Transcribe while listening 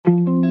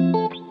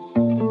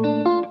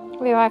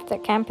arrived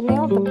at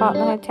Campanile, the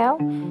partner hotel.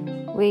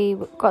 We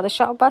got the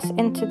shuttle bus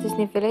into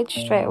Disney Village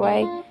straight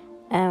away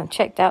and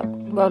checked out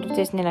World of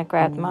Disney, and I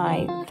grabbed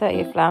my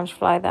 30th lounge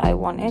fly that I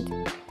wanted.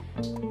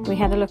 We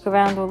had a look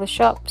around all the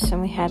shops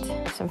and we had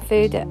some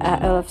food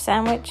at Earl of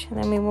Sandwich,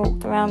 and then we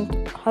walked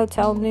around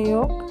Hotel New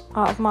York,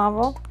 Art of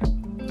Marvel.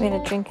 We had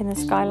a drink in the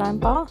Skyline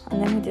bar,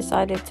 and then we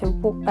decided to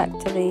walk back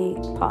to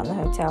the partner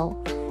hotel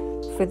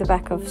through the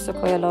back of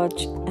Sequoia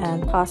Lodge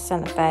and past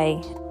Santa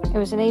Fe. It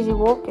was an easy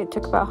walk. It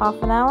took about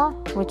half an hour.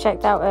 We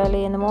checked out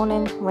early in the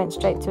morning, went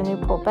straight to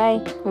Newport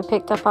Bay. We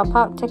picked up our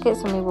park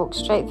tickets and we walked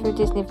straight through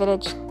Disney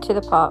Village to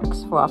the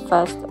parks for our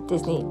first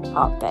Disney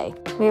park day.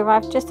 We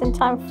arrived just in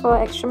time for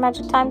Extra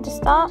Magic Time to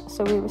start,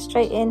 so we were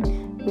straight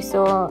in. We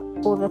saw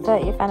all the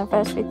 30th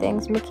anniversary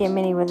things. Mickey and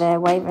Minnie were there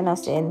waving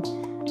us in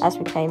as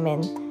we came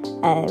in.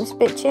 It was a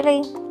bit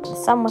chilly, the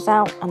sun was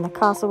out and the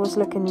castle was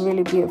looking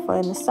really beautiful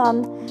in the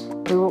sun.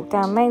 We walked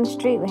down Main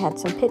Street, we had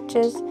some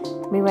pictures.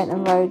 We went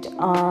and rode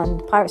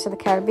on Pirates of the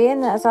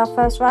Caribbean as our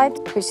first ride,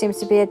 which seems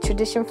to be a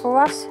tradition for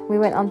us. We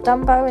went on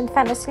Dumbo in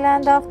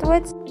Fantasyland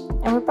afterwards,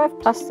 and we're both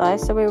plus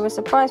size, so we were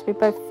surprised we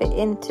both fit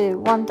into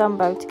one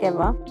Dumbo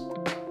together.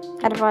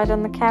 Had a ride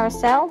on the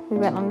carousel. We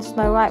went on the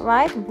Snow White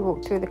ride. We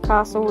walked through the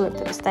castle, looked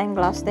at the stained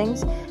glass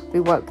things. We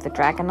woke the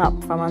dragon up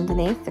from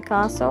underneath the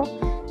castle.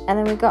 And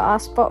then we got our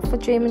spot for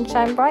Dream and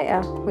Shine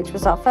Brighter, which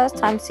was our first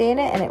time seeing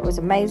it, and it was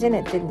amazing.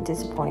 It didn't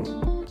disappoint.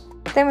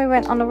 Then we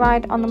went on a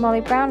ride on the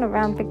Molly Brown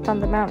around Big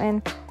Thunder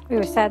Mountain. We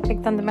were sad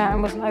Big Thunder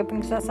Mountain wasn't open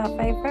because that's our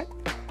favourite.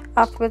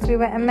 Afterwards we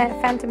went and met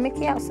Phantom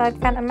Mickey outside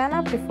Phantom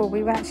Manor before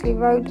we actually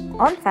rode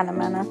on Phantom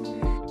Manor.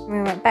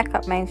 We went back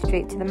up Main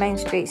Street to the Main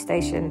Street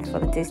station for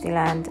the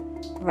Disneyland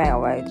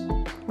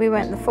Railroad. We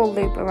went the full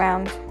loop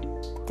around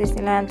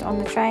Disneyland on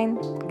the train,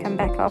 come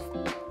back off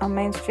on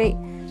Main Street.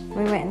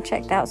 We went and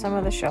checked out some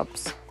of the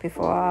shops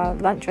before our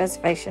lunch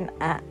reservation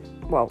at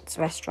Walt's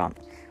restaurant,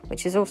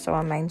 which is also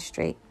on Main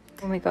Street.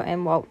 When we got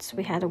in Walt's,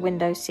 we had a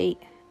window seat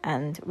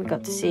and we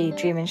got to see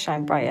Dream and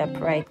Shine Brighter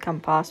parade come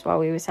past while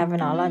we was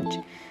having our lunch,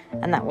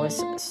 and that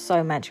was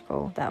so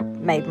magical. That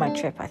made my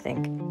trip, I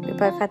think. We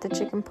both had the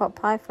chicken pot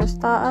pie for a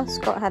starter.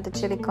 Scott had the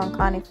chili con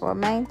carne for a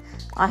main.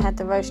 I had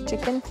the roast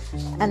chicken,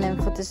 and then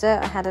for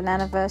dessert I had an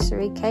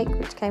anniversary cake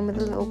which came with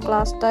a little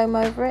glass dome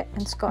over it,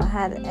 and Scott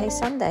had a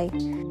sundae.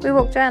 We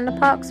walked around the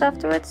parks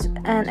afterwards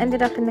and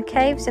ended up in the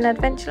caves in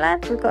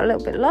Adventureland. We got a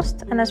little bit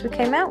lost, and as we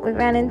came out we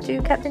ran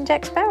into Captain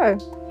Jack Sparrow.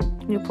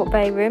 Newport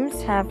Bay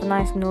rooms have a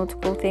nice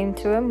nautical theme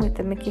to them with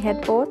the Mickey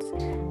headboards.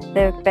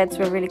 The beds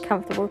were really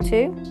comfortable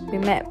too. We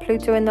met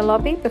Pluto in the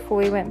lobby before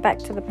we went back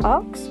to the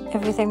parks.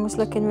 Everything was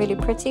looking really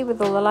pretty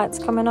with all the lights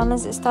coming on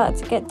as it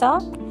started to get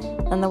dark,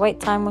 and the wait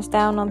time was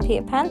down on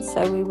Peter Pan,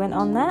 so we went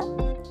on that.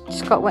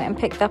 Scott went and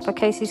picked up a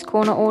Casey's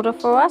Corner order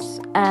for us,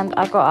 and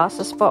I got us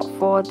a spot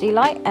for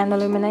Delight and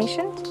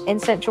Illuminations in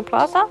Central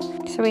Plaza,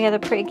 so we had a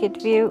pretty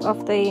good view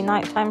of the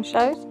nighttime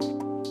shows.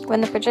 When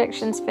the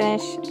projections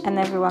finish and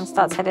everyone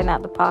starts heading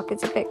out the park,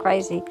 it's a bit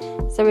crazy,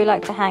 so we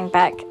like to hang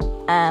back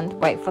and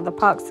wait for the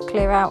parks to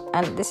clear out,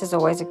 and this is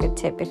always a good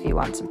tip if you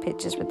want some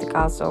pictures with the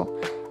castle.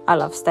 I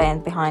love staying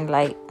behind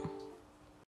late